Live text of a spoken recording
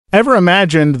Ever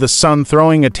imagined the sun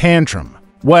throwing a tantrum?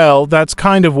 Well, that's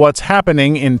kind of what's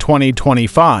happening in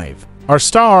 2025. Our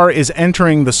star is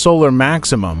entering the solar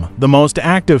maximum, the most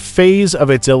active phase of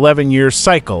its 11-year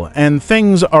cycle, and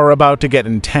things are about to get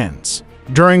intense.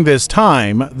 During this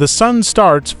time, the sun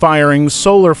starts firing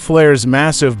solar flares,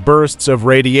 massive bursts of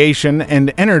radiation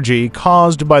and energy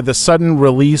caused by the sudden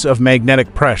release of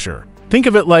magnetic pressure. Think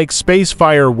of it like space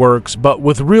fireworks, but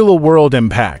with real-world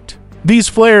impact. These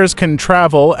flares can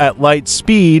travel at light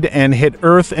speed and hit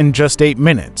Earth in just 8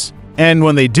 minutes. And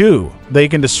when they do, they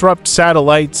can disrupt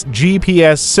satellites,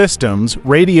 GPS systems,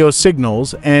 radio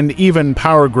signals, and even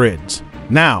power grids.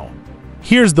 Now,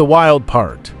 here's the wild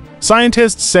part.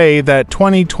 Scientists say that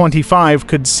 2025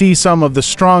 could see some of the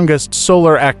strongest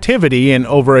solar activity in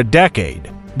over a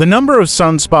decade. The number of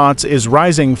sunspots is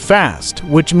rising fast,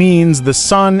 which means the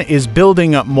sun is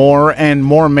building up more and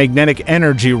more magnetic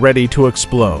energy ready to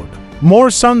explode. More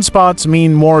sunspots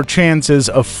mean more chances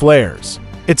of flares.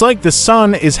 It's like the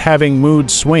sun is having mood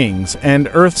swings, and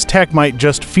Earth's tech might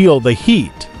just feel the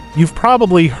heat. You've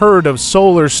probably heard of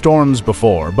solar storms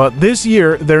before, but this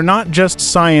year they're not just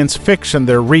science fiction,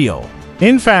 they're real.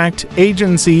 In fact,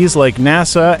 agencies like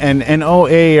NASA and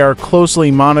NOAA are closely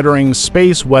monitoring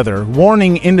space weather,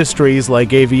 warning industries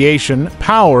like aviation,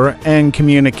 power, and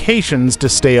communications to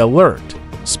stay alert.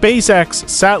 SpaceX,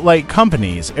 satellite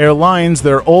companies, airlines,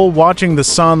 they're all watching the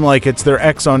sun like it's their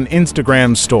ex on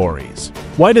Instagram stories.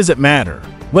 Why does it matter?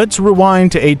 Let's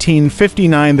rewind to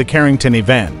 1859, the Carrington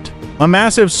event. A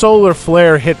massive solar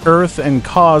flare hit Earth and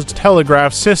caused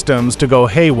telegraph systems to go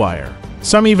haywire.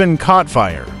 Some even caught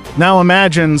fire. Now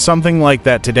imagine something like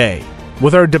that today.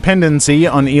 With our dependency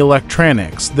on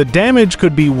electronics, the damage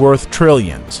could be worth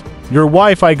trillions. Your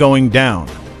Wi-Fi going down.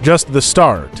 Just the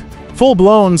start.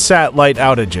 Full-blown satellite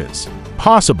outages.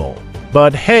 Possible.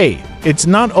 But hey, it's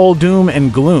not all doom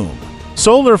and gloom.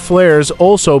 Solar flares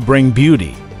also bring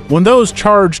beauty. When those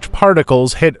charged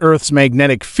particles hit Earth's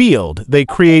magnetic field, they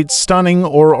create stunning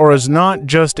auroras not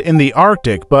just in the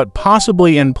Arctic, but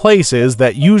possibly in places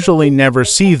that usually never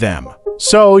see them.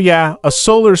 So yeah, a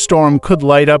solar storm could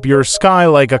light up your sky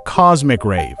like a cosmic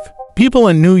rave. People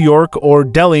in New York or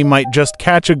Delhi might just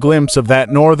catch a glimpse of that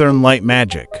northern light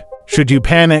magic. Should you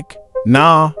panic?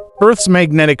 Nah. Earth's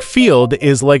magnetic field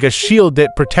is like a shield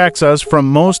that protects us from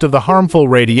most of the harmful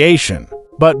radiation.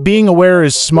 But being aware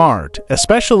is smart,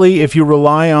 especially if you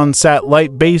rely on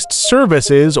satellite-based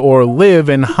services or live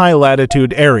in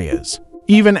high-latitude areas.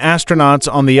 Even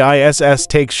astronauts on the ISS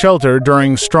take shelter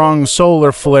during strong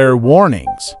solar flare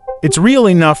warnings. It's real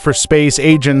enough for space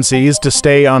agencies to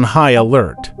stay on high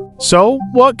alert. So,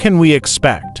 what can we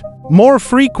expect? More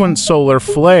frequent solar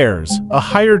flares, a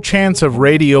higher chance of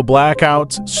radio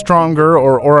blackouts, stronger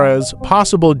auroras,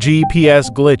 possible GPS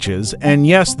glitches, and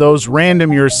yes, those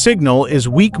random your signal is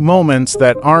weak moments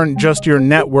that aren't just your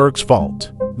network's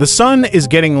fault. The sun is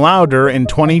getting louder in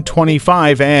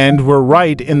 2025 and we're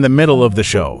right in the middle of the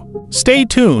show. Stay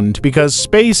tuned because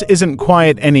space isn't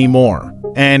quiet anymore.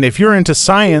 And if you're into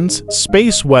science,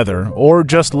 space weather, or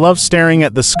just love staring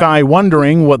at the sky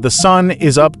wondering what the sun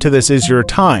is up to, this is your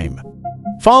time.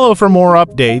 Follow for more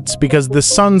updates because the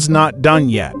sun's not done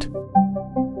yet.